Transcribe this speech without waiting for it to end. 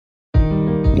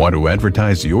Want to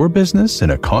advertise your business in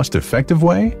a cost-effective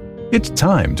way? It's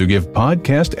time to give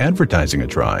podcast advertising a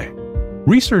try.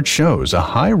 Research shows a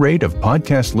high rate of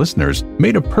podcast listeners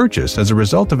made a purchase as a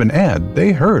result of an ad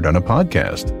they heard on a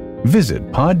podcast. Visit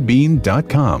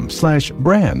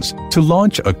podbean.com/brands to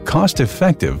launch a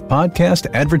cost-effective podcast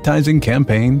advertising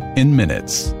campaign in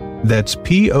minutes. That's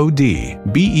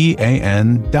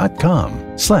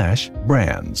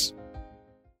podbean.com/brands.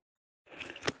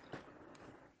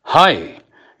 Hi.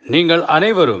 நீங்கள்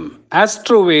அனைவரும்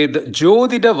ஆஸ்ட்ரோவேத்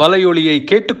ஜோதிட வலையொலியை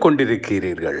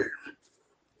கேட்டுக்கொண்டிருக்கிறீர்கள்.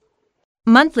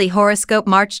 Monthly Horoscope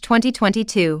March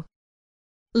 2022.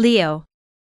 Leo.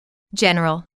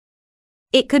 General.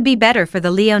 It could be better for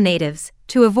the Leo natives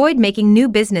to avoid making new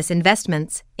business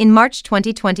investments in March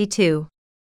 2022.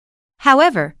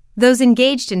 However, those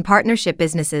engaged in partnership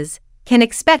businesses can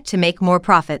expect to make more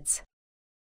profits.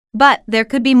 But there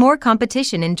could be more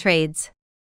competition in trades.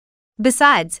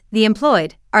 Besides, the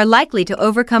employed are likely to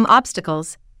overcome obstacles,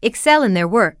 excel in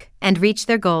their work, and reach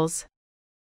their goals.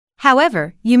 However,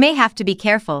 you may have to be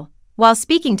careful while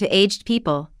speaking to aged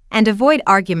people and avoid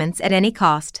arguments at any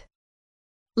cost.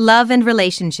 Love and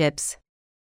relationships.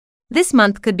 This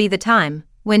month could be the time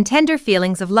when tender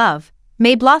feelings of love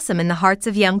may blossom in the hearts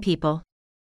of young people.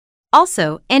 Also,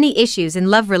 any issues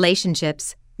in love relationships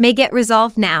may get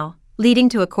resolved now, leading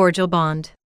to a cordial bond.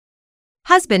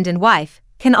 Husband and wife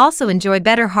can also enjoy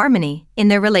better harmony in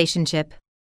their relationship.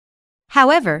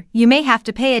 However, you may have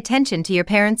to pay attention to your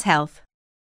parents' health.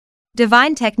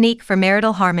 Divine technique for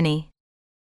marital harmony.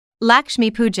 Lakshmi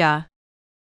Puja.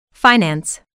 Finance.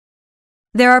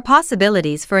 There are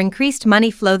possibilities for increased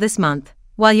money flow this month,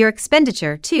 while your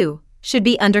expenditure, too, should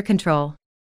be under control.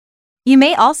 You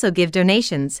may also give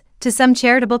donations to some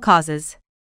charitable causes.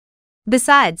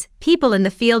 Besides, people in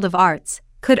the field of arts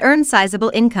could earn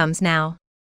sizable incomes now.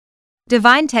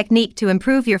 Divine technique to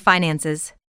improve your finances.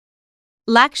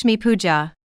 Lakshmi Puja.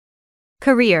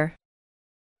 Career.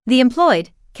 The employed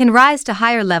can rise to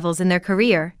higher levels in their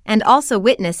career and also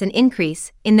witness an increase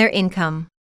in their income.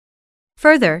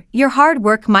 Further, your hard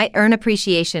work might earn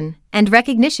appreciation and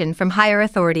recognition from higher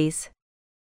authorities.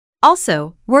 Also,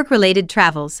 work-related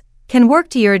travels can work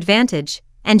to your advantage,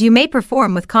 and you may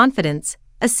perform with confidence,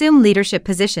 assume leadership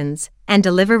positions, and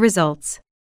deliver results.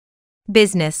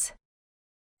 Business.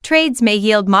 Trades may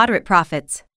yield moderate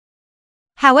profits.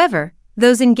 However,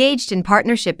 those engaged in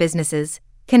partnership businesses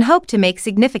can hope to make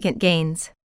significant gains.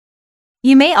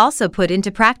 You may also put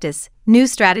into practice new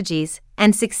strategies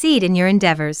and succeed in your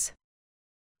endeavors.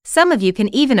 Some of you can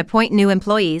even appoint new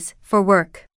employees for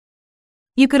work.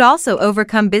 You could also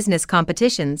overcome business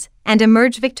competitions and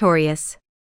emerge victorious.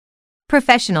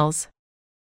 Professionals.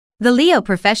 The Leo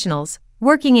professionals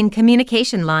working in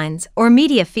communication lines or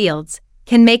media fields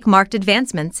can make marked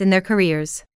advancements in their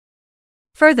careers.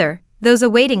 Further, those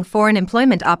awaiting foreign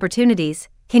employment opportunities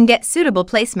can get suitable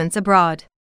placements abroad.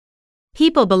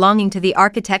 People belonging to the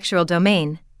architectural domain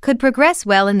could progress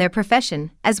well in their profession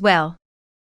as well.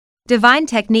 Divine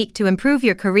technique to improve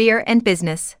your career and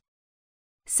business.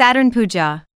 Saturn Puja.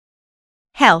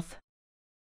 Health.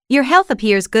 Your health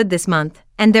appears good this month,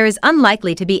 and there is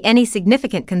unlikely to be any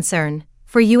significant concern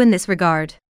for you in this regard.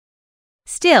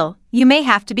 Still, you may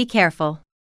have to be careful,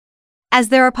 as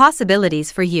there are possibilities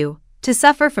for you to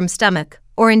suffer from stomach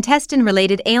or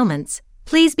intestine-related ailments.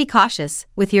 Please be cautious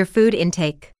with your food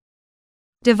intake.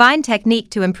 Divine technique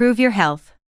to improve your health.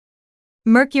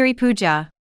 Mercury Puja.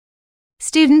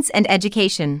 Students and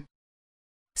education.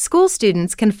 School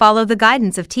students can follow the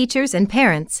guidance of teachers and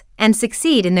parents and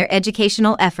succeed in their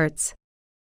educational efforts.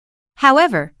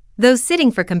 However, those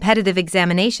sitting for competitive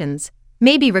examinations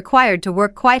may be required to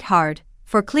work quite hard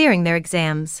for clearing their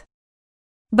exams.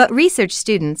 But research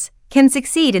students can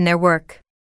succeed in their work.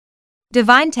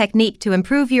 Divine technique to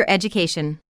improve your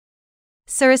education.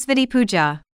 Saraswati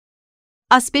Puja.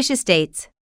 Auspicious dates: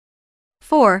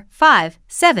 4, 5,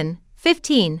 7,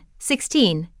 15,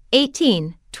 16,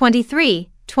 18, 23,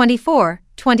 24,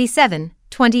 27,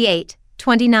 28,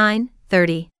 29,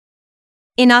 30.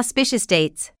 Inauspicious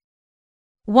dates: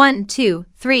 1, 2,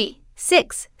 3,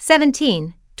 6,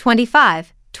 17,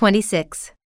 25,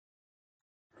 26.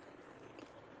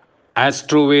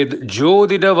 AstroVed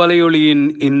ஜோதிட வலையொலியின்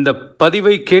இந்த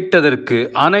பதிவை கேட்டதற்கு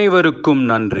அனைவருக்கும்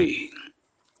நன்றி.